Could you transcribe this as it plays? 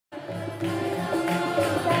Sai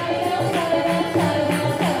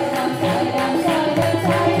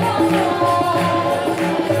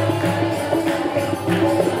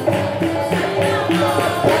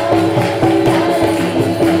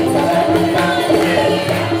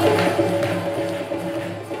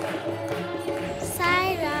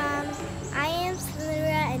Ram, I am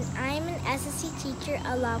Salura and I am an SSE teacher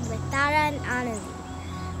along with Tara and Anandi.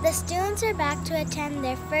 The students are back to attend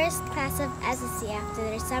their first class of SSE after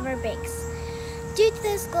their summer breaks. Due to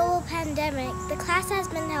this global pandemic, the class has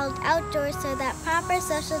been held outdoors so that proper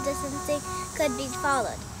social distancing could be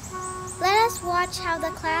followed. Let us watch how the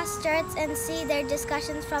class starts and see their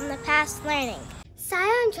discussions from the past learning.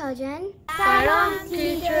 Salam, children. Salam,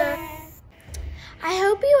 teacher. I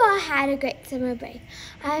hope you all had a great summer break.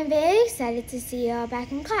 I'm very excited to see you all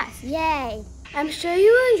back in class. Yay! I'm sure you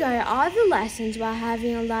will enjoy all the lessons while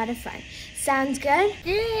having a lot of fun. Sounds good?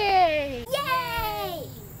 Yay! Yay!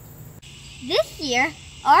 This year,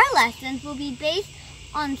 our lessons will be based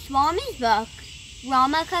on Swami's book,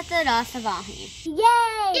 Ramakatha Rasavahini.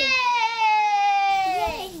 Yay!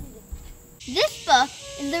 Yay! This book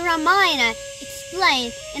is the Ramayana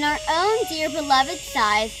explained in our own dear beloved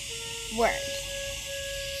Sai's words.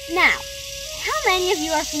 Now, how many of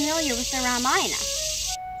you are familiar with the Ramayana?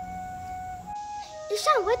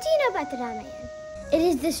 Ishan, what do you know about the Ramayana? It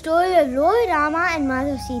is the story of Lord Rama and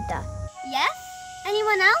Mother Sita. Yes?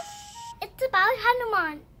 Anyone else? It's about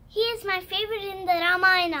Hanuman. He is my favorite in the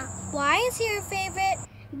Ramayana. Why is he your favorite?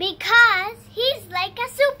 Because he's like a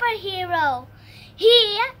superhero.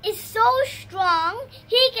 He is so strong,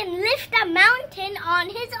 he can lift a mountain on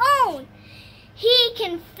his own. He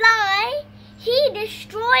can fly. He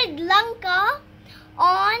destroyed Lanka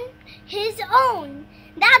on his own.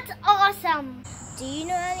 That's awesome. Do you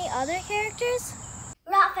know any other characters?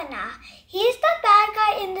 Ravana, he's the bad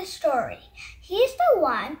guy in the story. He's the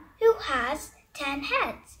one who has 10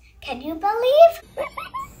 heads. Can you believe?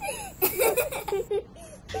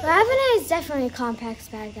 Ravana is definitely a complex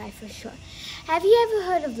bad guy for sure. Have you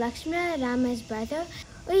ever heard of Lakshmana, Rama's brother,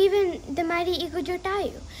 or even the mighty eagle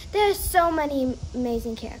Jatayu? There are so many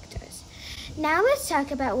amazing characters. Now let's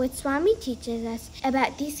talk about what Swami teaches us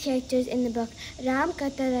about these characters in the book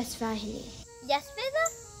Ramakatha Rasavahini. Yes,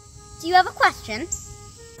 Veda? Do you have a question?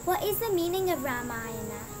 What is the meaning of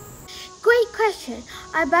Ramayana? Great question.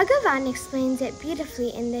 Our Bhagavan explains it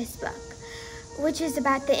beautifully in this book, which is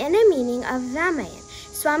about the inner meaning of Ramayana.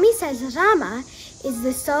 Swami says Rama is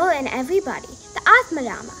the soul in everybody, the Atma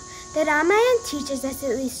Rama. The Ramayana teaches us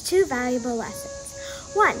at least two valuable lessons.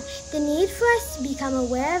 One, the need for us to become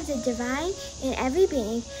aware of the divine in every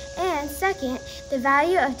being, and second, the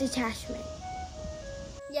value of detachment.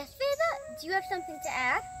 Yes, Veda? Do you have something to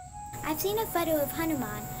add? I've seen a photo of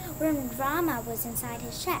Hanuman where Rama was inside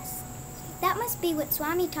his chest. That must be what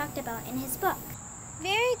Swami talked about in his book.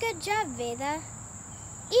 Very good job, Veda.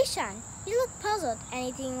 Ishan, you look puzzled.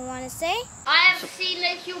 Anything you want to say? I have seen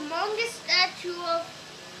a humongous statue of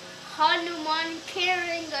Hanuman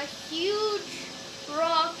carrying a huge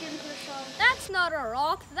rock in Prashant. That's not a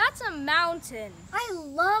rock, that's a mountain. I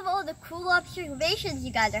love all the cool observations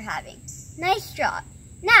you guys are having. Nice job.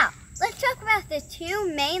 Now, let's talk about the two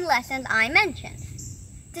main lessons I mentioned.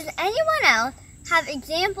 Does anyone else have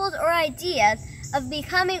examples or ideas of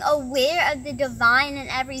becoming aware of the divine in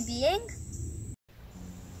every being?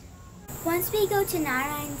 Once we go to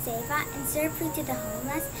Narayan Seva and serve food to the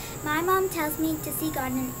homeless, my mom tells me to see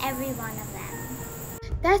God in every one of them.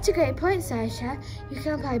 That's a great point, Sasha. You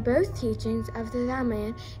can apply both teachings of the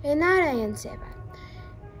Ramayana in Narayan Seva.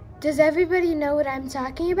 Does everybody know what I'm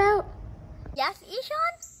talking about? Yes,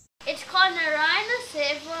 Ishan? It's called Narayana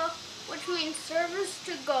Seva, which means service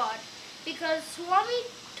to God, because Swami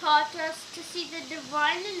taught us to see the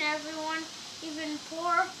divine in everyone, even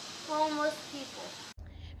poor, homeless people.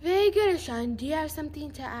 Very good, Ishan. Do you have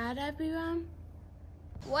something to add, everyone?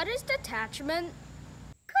 What is detachment?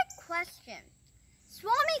 Good question.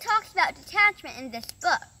 Swami talks about detachment in this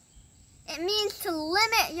book. It means to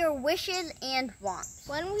limit your wishes and wants.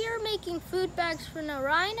 When we are making food bags for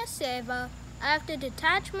Narayana Seva, I have to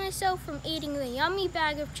detach myself from eating the yummy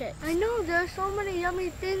bag of chips. I know, there are so many yummy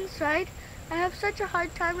things, right? I have such a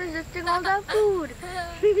hard time resisting all that food.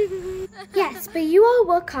 Yes, but you all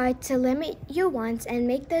work hard to limit your wants and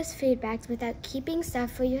make those food bags without keeping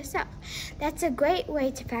stuff for yourself. That's a great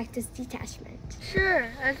way to practice detachment. Sure,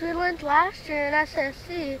 as we learned last year in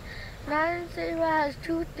SSE, Narayana Seva has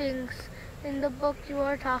two things in the book you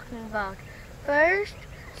are talking about. First,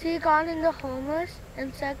 see God in the homeless,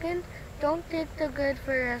 and second, don't take the good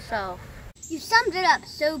for yourself. You summed it up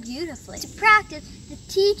so beautifully. To practice the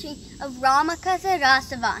teaching of Ramakatha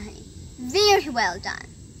Rasavahini. Very well done.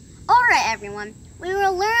 Alright everyone, we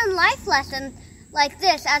will learn life lessons like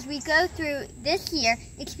this as we go through this year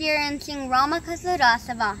experiencing Ramakatha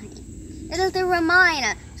Rasavahini. It is a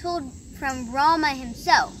Ramayana told from Rama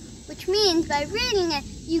himself, which means by reading it,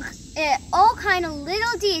 you get all kind of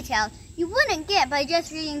little details you wouldn't get by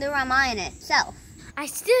just reading the Ramayana itself. I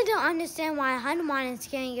still don't understand why Hanuman is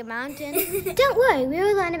carrying a mountain. Don't worry, we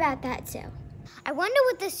will learn about that too. I wonder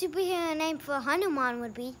what the superhero name for Hanuman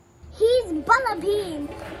would be. He's Balabhim,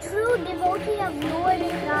 true devotee of Lord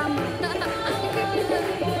Rama.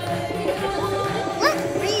 Let's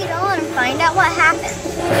read on and find out what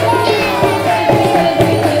happens.